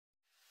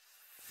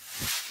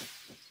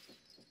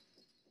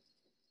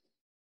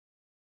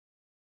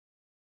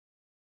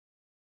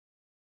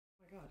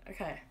God.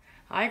 Okay,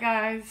 hi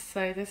guys,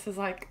 so this is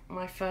like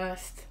my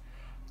first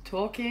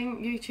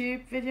talking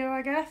YouTube video,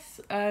 I guess.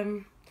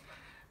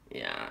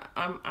 Yeah,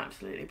 I'm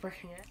absolutely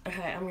bricking it.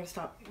 Okay, I'm gonna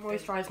start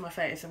moisturize my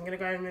face. I'm gonna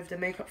go in with the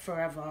Makeup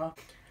Forever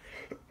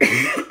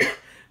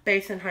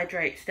Base and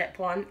Hydrate Step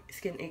 1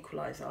 Skin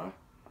Equalizer.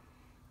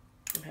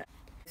 Okay,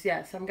 so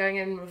yeah, so I'm going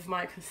in with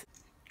my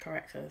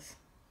correctors.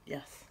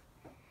 Yes.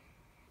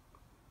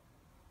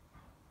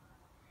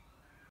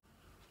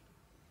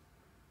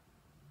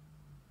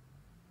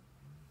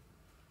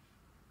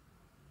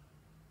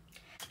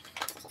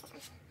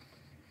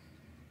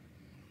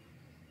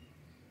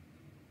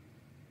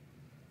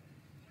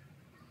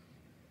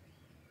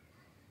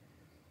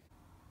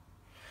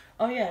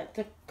 Oh yeah,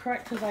 the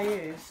correctors I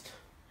used,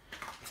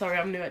 sorry,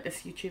 I'm new at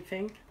this YouTube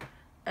thing,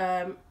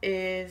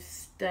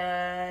 is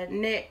the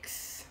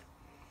NYX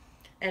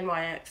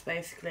NYX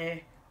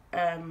basically,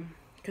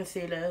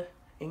 concealer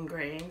in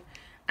green,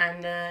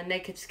 and the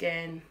Naked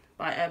Skin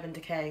by Urban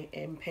Decay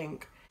in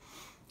pink.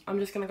 I'm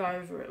just going to go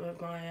over it with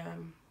my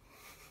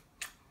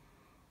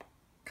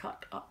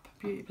cut up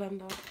beauty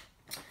blender.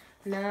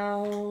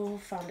 Now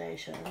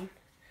foundation.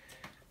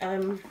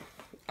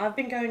 I've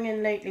been going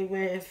in lately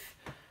with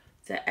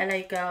the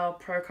LA Girl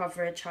Pro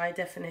Coverage High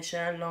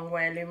Definition Long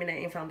Wear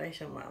Illuminating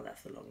Foundation. Wow,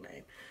 that's a long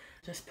name.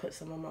 Just put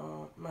some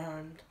on my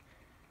hand.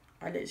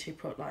 I literally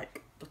put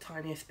like the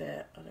tiniest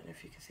bit. I don't know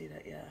if you can see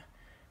that, yeah.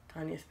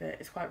 Tiniest bit.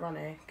 It's quite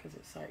runny because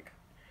it's like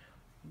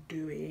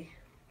dewy.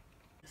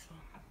 This one.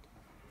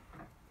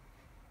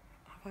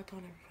 Have I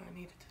done everything I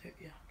needed to do?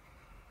 Yeah.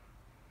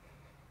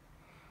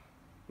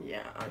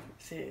 Yeah, I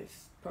see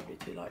it's probably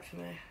too light for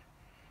me.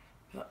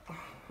 But, oh,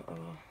 I don't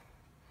know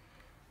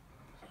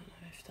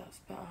if that's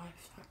better,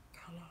 if that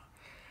colour.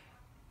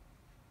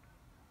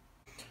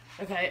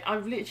 Okay,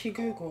 I've literally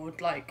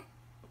googled like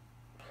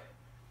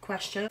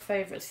question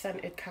favourite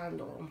scented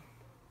candle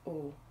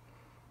or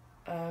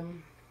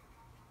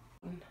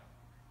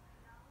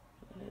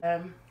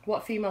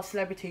what female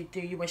celebrity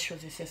do you wish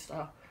was your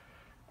sister?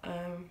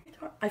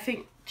 I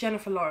think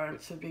Jennifer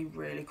Lawrence would be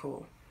really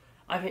cool.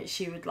 I think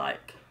she would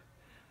like,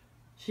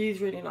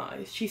 she's really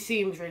nice. She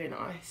seems really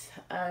nice.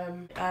 I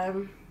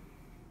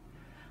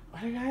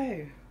don't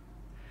know.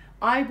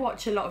 I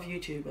watch a lot of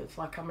YouTubers,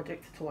 like I'm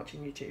addicted to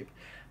watching YouTube.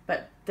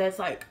 But there's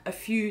like a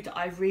few that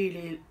I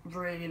really,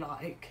 really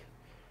like,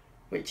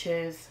 which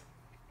is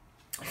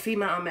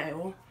female or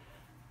male,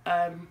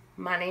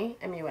 Manny,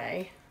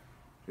 MUA,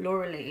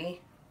 Laura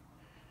Lee.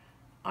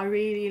 I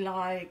really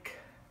like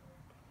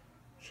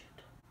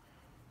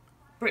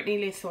Brittany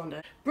Lee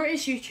Saunders.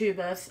 British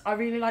YouTubers, I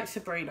really like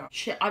Sabrina.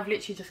 Shit, I've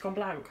literally just gone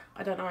blank.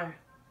 I don't know.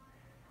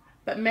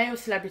 But male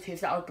celebrities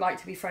that I would like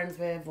to be friends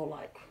with or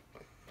like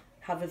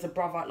have as a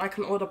brother, like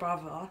an older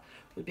brother,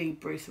 would be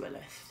Bruce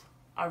Willis.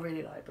 I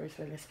really like Bruce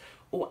Willis.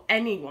 Or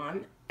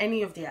anyone,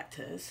 any of the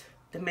actors,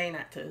 the main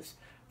actors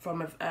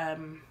from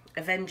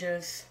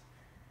Avengers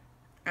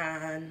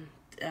and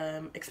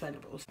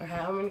Expendables. Okay,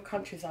 how many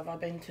countries have I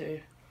been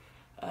to?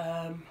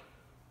 I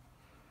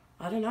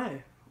don't know.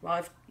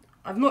 Well,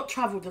 I've not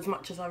travelled as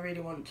much as I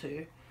really want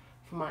to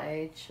for my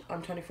age.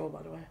 I'm 24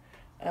 by the way.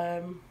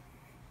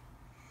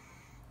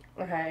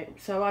 Okay,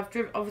 so I've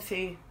driven,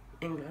 obviously,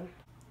 England.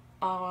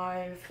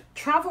 I've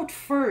travelled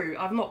through,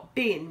 I've not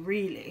been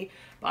really,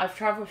 but I've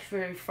travelled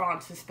through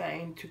France and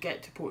Spain to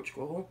get to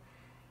Portugal.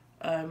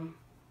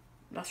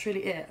 That's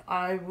really it.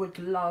 I would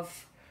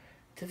love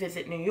to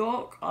visit New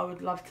York. I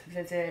would love to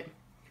visit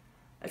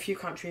a few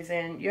countries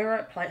in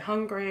Europe, like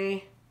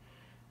Hungary.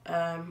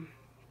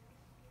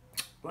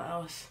 What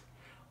else?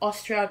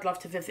 Austria, I'd love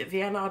to visit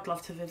Vienna. I'd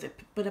love to visit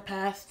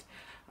Budapest.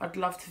 I'd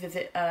love to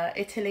visit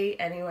Italy,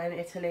 anywhere in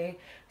Italy.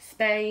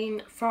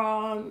 Spain,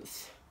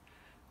 France,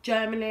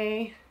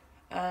 Germany,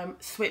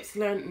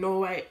 Switzerland,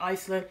 Norway,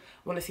 Iceland.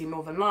 I want to see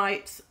Northern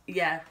Lights.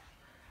 Yeah,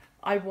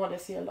 I want to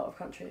see a lot of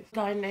countries.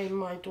 Would I name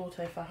my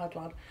daughter if I had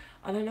one?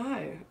 I don't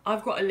know.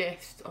 I've got a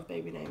list of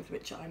baby names,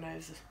 which I know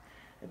is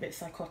a bit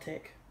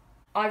psychotic.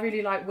 I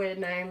really like weird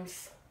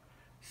names.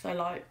 So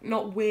like,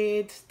 not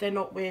weird, they're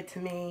not weird to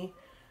me,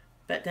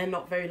 but they're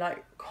not very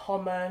like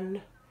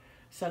common.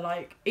 So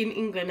like, in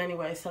England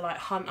anyway, so like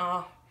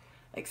Hunter,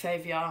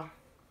 Xavier,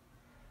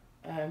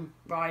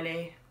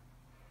 Riley,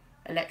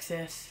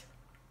 Alexis.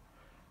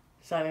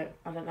 So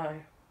I don't know,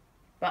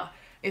 but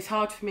it's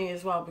hard for me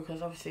as well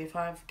because obviously if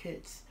I have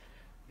kids,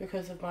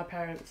 because of my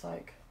parents,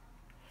 like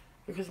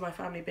because of my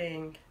family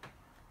being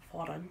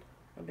foreign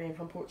and being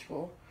from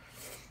Portugal,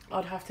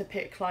 I'd have to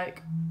pick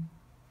like,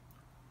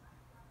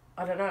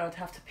 I don't know, I'd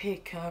have to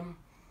pick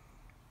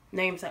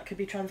names that could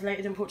be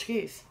translated in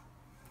Portuguese,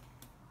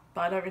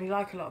 but I don't really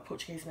like a lot of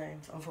Portuguese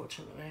names,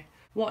 unfortunately.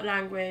 What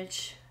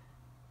language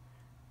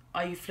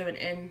are you fluent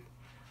in?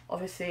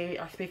 Obviously,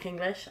 I speak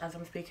English, as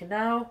I'm speaking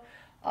now.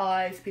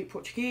 I speak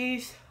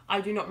Portuguese. I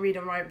do not read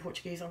and write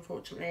Portuguese,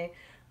 unfortunately,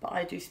 but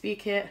I do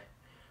speak it.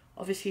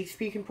 Obviously,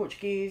 speaking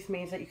Portuguese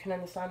means that you can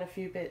understand a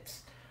few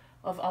bits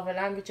of other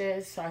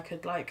languages, so I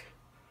could, like,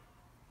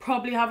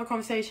 probably have a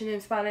conversation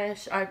in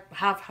Spanish. I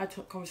have had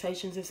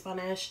conversations in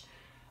Spanish.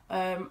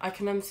 I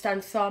can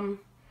understand some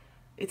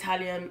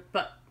Italian,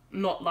 but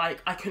not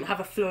like I couldn't have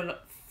a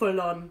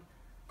full-on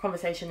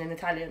conversation in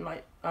Italian.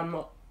 Like, I'm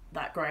not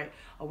that great.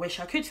 I wish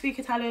I could speak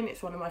Italian.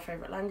 It's one of my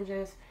favourite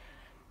languages.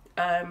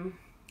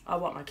 I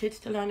want my kids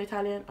to learn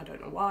Italian. I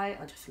don't know why.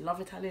 I just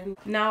love Italian.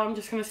 Now I'm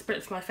just going to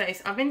spritz my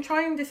face. I've been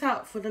trying this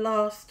out for the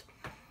last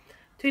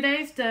 2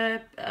 days.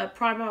 The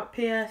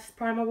PS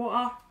Primer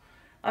Water.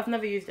 I've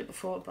never used it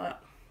before,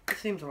 but it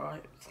seems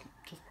alright. It's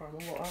just Primer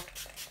Water.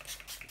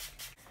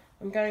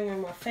 I'm going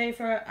in my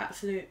favourite,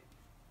 absolute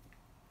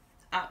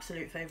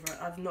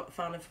favourite. I've not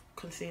found a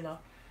concealer,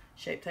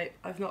 Shape Tape.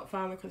 I've not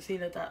found a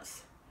concealer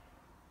that's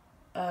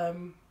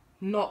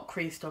not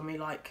creased on me.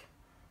 Like,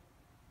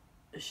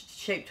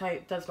 Shape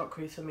Tape does not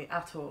crease on me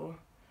at all.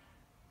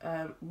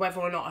 Whether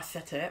or not I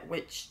set it,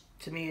 which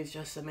to me is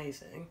just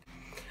amazing.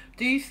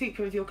 Do you sleep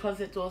with your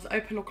closet doors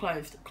open or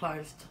closed?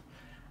 Closed.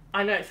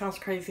 I know it sounds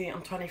crazy,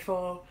 I'm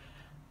 24,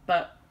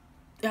 but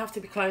they have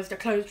to be closed. They're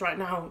closed right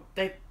now.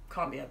 They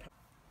can't be open.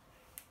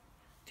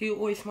 Do you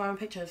always smile in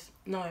pictures?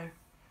 No.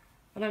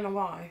 I don't know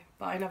why,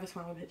 but I never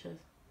smile in pictures.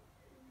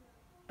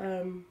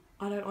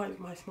 I don't like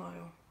my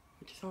smile,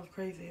 which sounds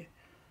crazy.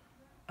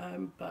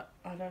 But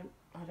I don't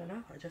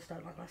know, I just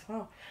don't like my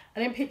smile.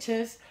 And in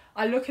pictures,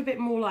 I look a bit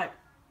more like,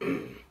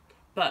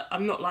 but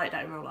I'm not like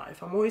that in real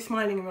life. I'm always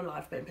smiling in real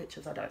life, but in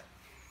pictures I don't.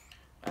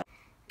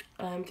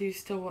 Do you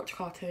still watch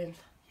cartoons?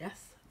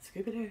 Yes,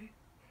 Scooby-Doo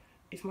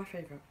is my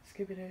favourite.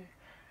 Scooby-Doo.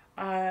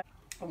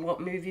 What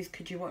movies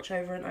could you watch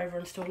over and over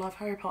and still love?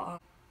 Harry Potter.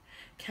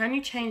 Can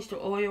you change the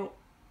oil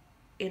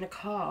in a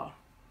car?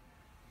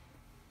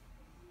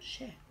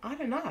 Shit, I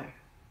don't know.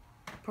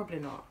 Probably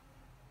not.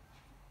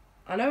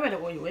 I know where the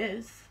oil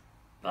is,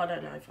 but I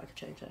don't know if I could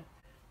change it.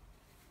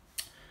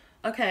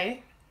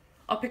 Okay,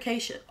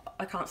 occupation.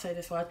 I can't say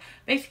this word.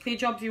 Basically,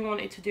 jobs you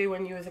wanted to do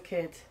when you was a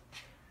kid.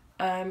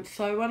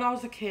 So when I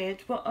was a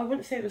kid, well, I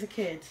wouldn't say it was a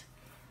kid.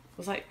 It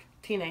was like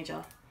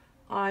teenager.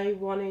 I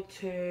wanted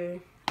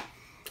to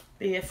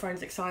be a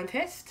forensic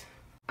scientist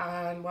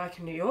and work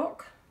in New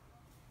York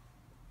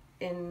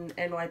in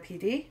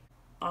NYPD.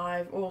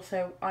 I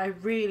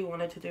really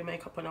wanted to do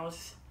makeup when I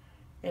was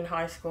in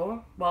high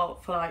school. Well,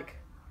 for like,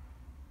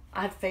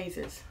 I had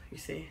phases, you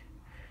see.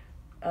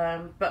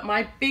 But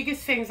my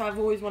biggest things I've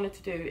always wanted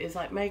to do is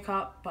like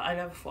makeup, but I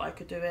never thought I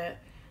could do it.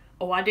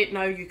 Or I didn't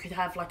know you could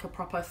have like a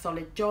proper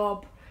solid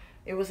job.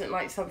 It wasn't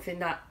like something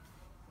that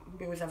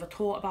we was ever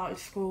taught about in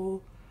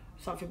school,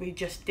 something we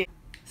just did.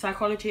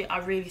 Psychology, I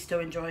really still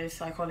enjoy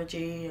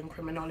psychology and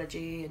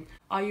criminology. And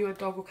are you a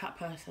dog or cat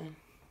person?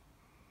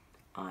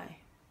 I'm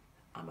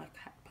a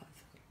cat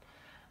person.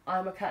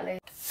 I'm a cat lady.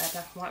 A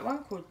black and white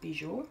one called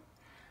Bijou.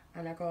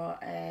 And I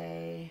got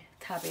a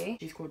tabby.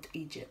 She's called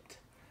Egypt.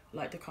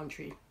 Like the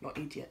country, not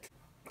Egypt.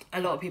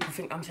 A lot of people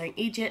think I'm saying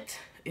Egypt.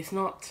 It's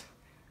not.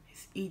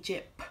 It's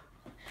Egypt.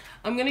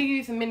 I'm going to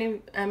use a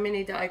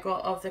mini that I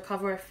got of the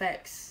Cover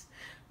FX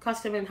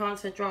Custom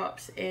Enhancer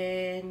Drops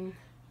in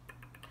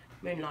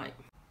Moonlight.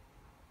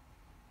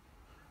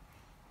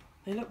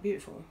 They look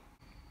beautiful.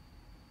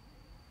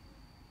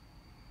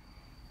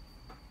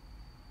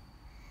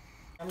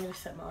 I'm going to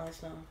set my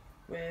eyes now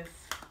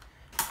with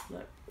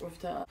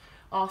the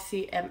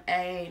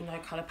RCMA No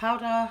Colour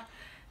Powder,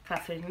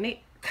 Kathleen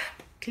Lights.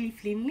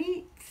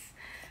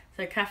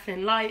 So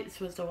Kathleen Lights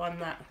was the one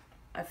that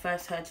I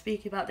first heard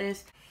speak about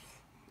this.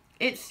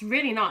 It's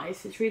really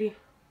nice. It's really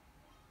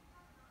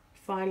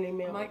finely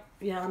milled.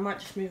 I might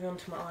just move on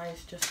to my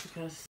eyes just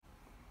because.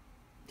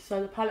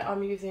 So the palette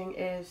I'm using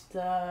is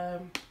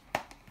the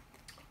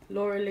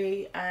Laura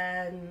Lee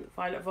and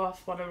Violet Voss,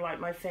 one of like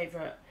my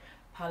favourite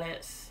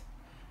palettes.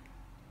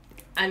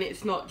 And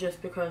it's not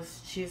just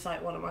because she's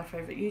like one of my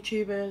favourite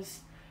YouTubers.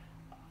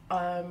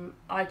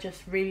 I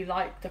just really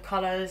like the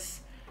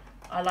colours.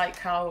 I like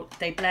how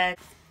they blend.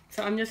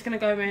 So I'm just going to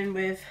go in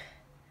with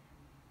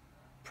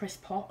Press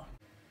Pot.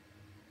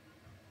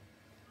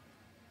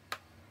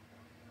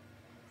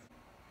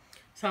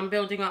 So I'm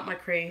building up my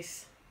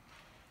crease.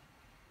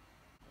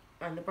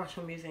 And the brush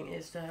I'm using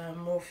is the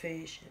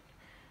Morphe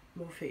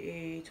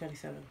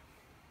E27. I'm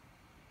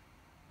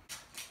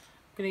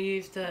going to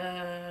use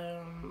the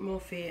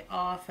Morphe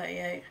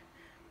R38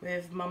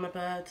 with Mama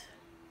Bird.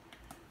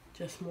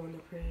 Just more in the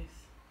crease.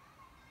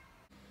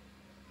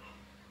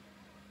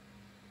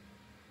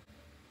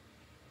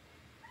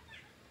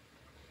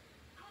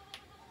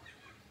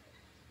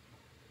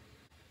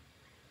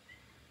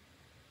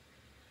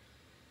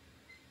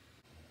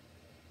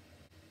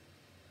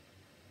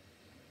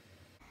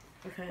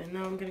 Okay,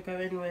 now I'm going to go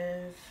in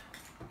with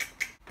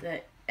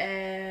the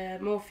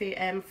Morphe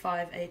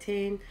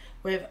M518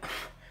 with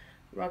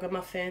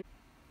Ragamuffin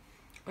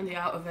on the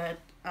outer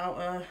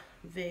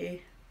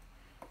V.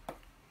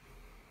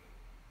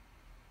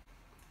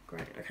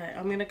 Great, okay,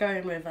 I'm going to go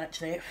in with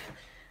actually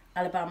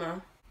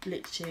Alabama,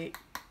 literally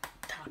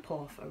tap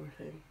off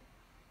everything.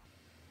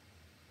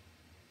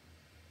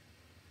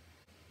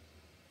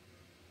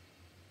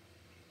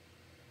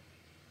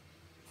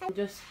 I'm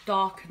just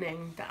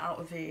darkening the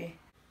outer V.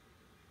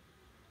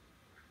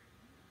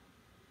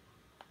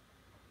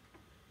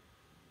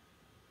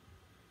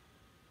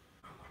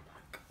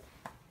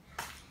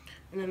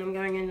 And then I'm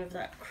going in with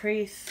that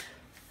crease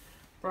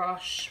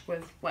brush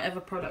with whatever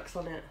products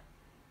on it.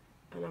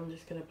 And I'm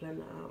just going to blend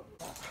that out.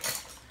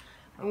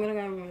 I'm going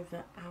to go in with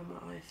the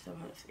Alma Eye Still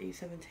Hurts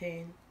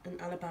E17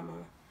 and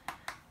Alabama.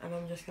 And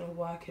I'm just going to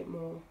work it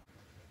more.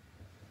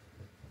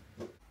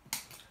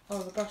 Oh,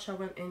 the brush I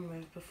went in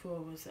with before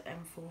was the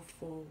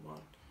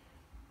M441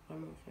 by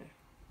Morphe.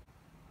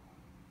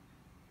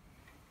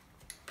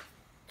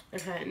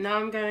 Okay, now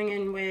I'm going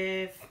in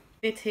with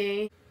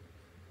Bitty.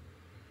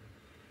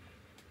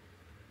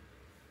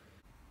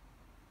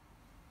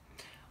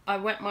 I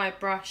wet my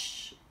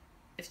brush,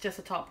 it's just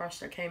a top brush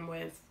that came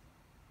with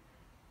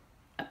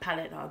a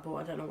palette that I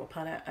bought, I don't know what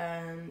palette,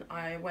 and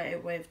I wet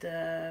it with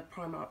the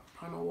Primer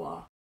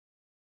Noir.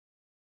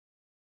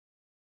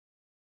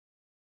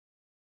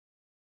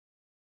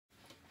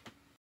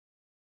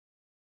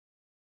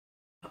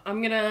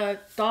 I'm gonna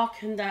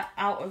darken that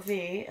outer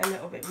V a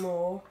little bit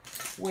more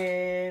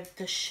with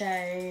the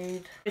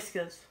shade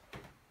Whiskers.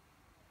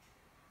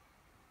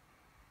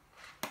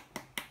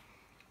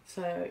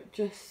 So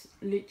just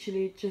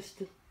literally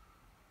just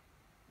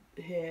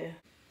here.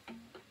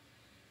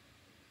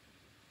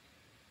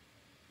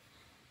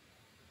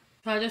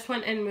 So I just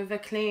went in with a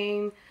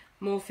clean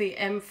Morphe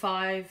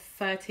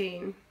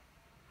M513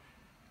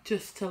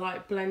 just to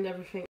like blend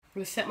everything. I'm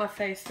gonna set my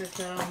face with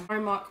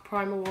Primark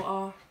Primer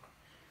Water.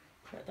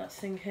 Let that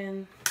sink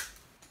in.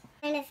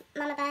 Name is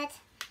Mama Bird,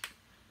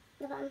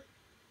 the bottom.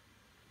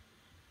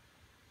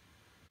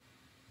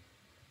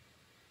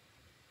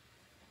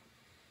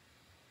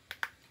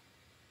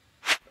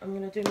 I'm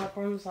going to do my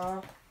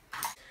bronzer.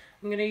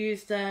 I'm going to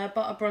use the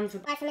Butter Bronzer.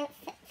 I don't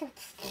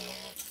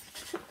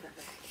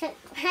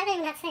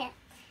even have to say it.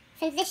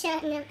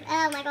 Physician,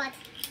 oh my god.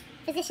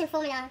 Physician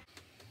Formula.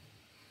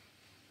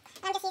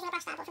 I'm just using a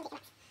brush that I bought from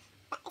Dickies,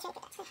 but it's really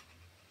good actually.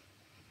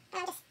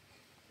 And it's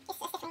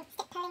a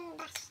stick pulling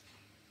brush.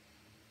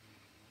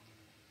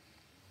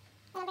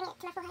 And I'm bringing it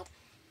to my forehead.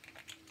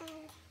 And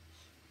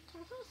try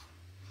my face.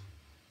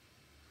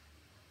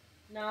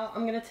 Now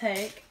I'm going to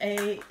take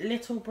a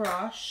little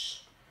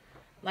brush,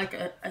 like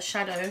a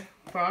shadow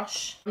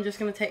brush. I'm just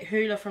going to take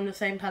Hoola from the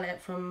same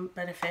palette from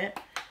Benefit,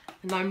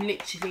 and I'm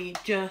literally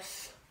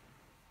just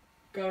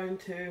going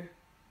to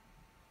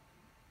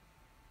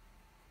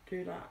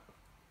do that.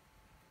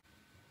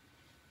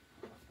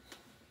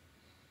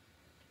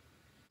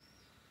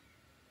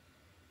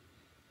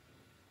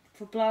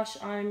 For blush,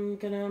 I'm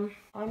gonna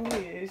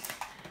use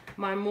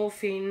my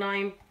Morphe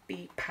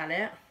 9B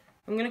palette.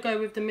 I'm gonna go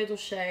with the middle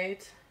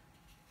shade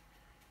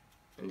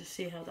and just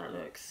see how that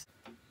looks.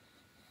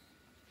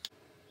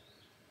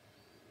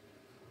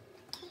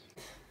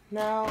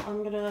 Now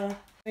I'm gonna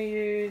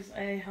use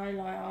a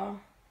highlighter.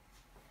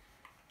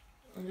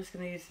 I'm just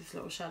gonna use this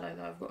little shadow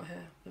that I've got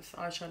here. This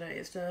eyeshadow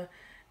is the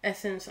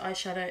Essence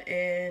eyeshadow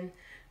in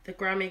the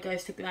Grwm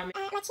Goes to Glam.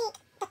 My cheek,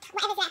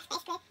 whatever's left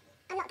basically.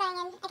 I'm not going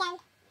in again.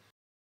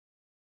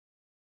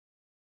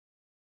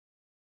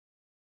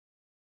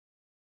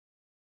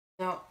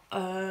 Now,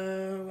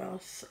 what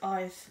else?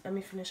 Eyes. Let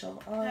me finish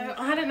off. So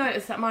I hadn't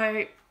noticed that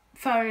my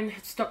phone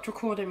had stopped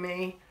recording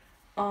me.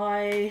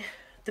 The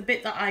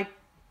bit that I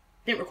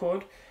didn't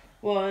record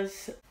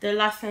was the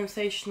Last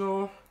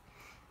Sensational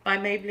by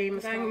Maybelline. I'm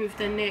going with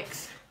the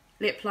NYX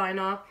lip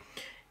liner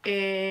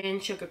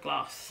in Sugar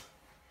Glass.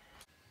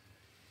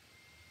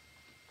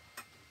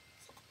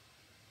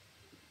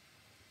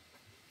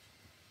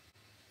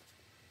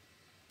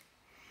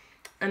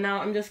 And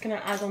now I'm just going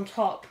to add on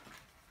top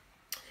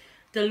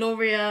the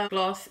L'Oreal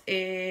gloss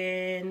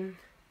in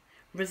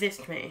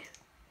Resist Me.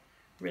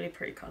 Really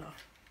pretty colour.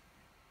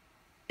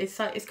 It's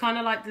kind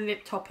of like the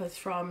lip toppers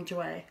from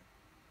Jouer.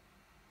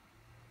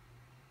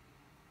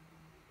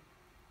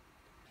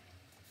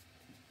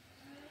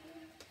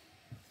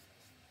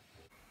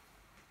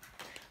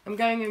 I'm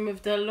going in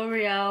with the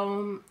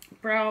L'Oreal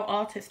Brow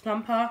Artist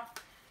Plumper.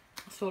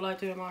 That's all I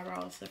do in my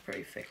brows. They're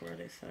pretty thick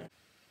already, so.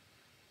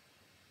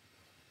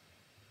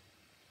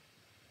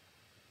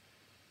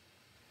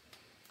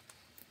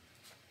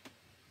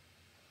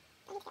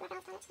 I need to get my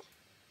brows done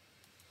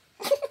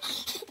actually.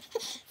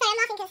 Sorry, I'm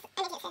laughing because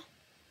I need it to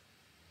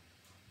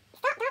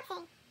stop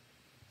dancing.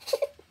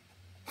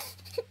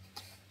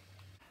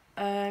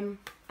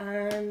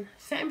 And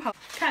setting powder.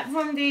 Kat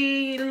Von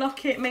D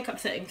Lock-It makeup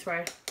setting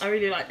spray. I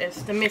really like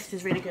this. The mist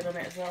is really good on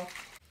it as well.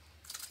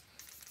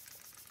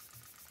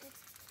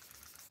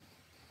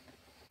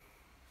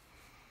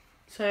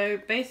 So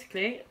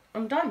basically,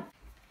 I'm done.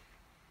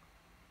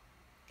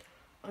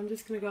 I'm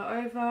just going to go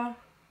over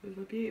with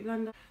a beauty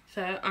blender.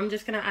 So I'm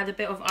just going to add a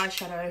bit of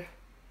eyeshadow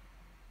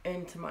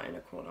into my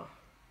inner corner.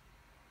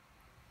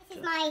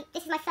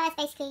 This is my first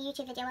basically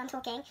YouTube video where I'm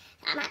talking.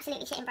 I'm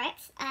absolutely shitting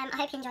bricks. I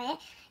hope you enjoy it.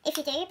 If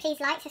you do, please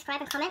like, subscribe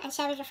and comment and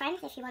share with your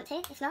friends if you want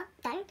to. If not,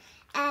 don't.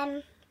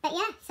 But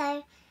yeah,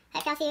 so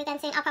hopefully I'll see you again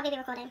soon. I'll probably be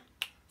recording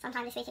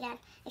sometime this week again.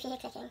 If you hear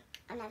clicking,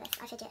 I'm nervous.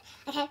 I should do it.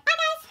 Okay, bye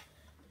guys!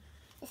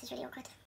 This is really awkward.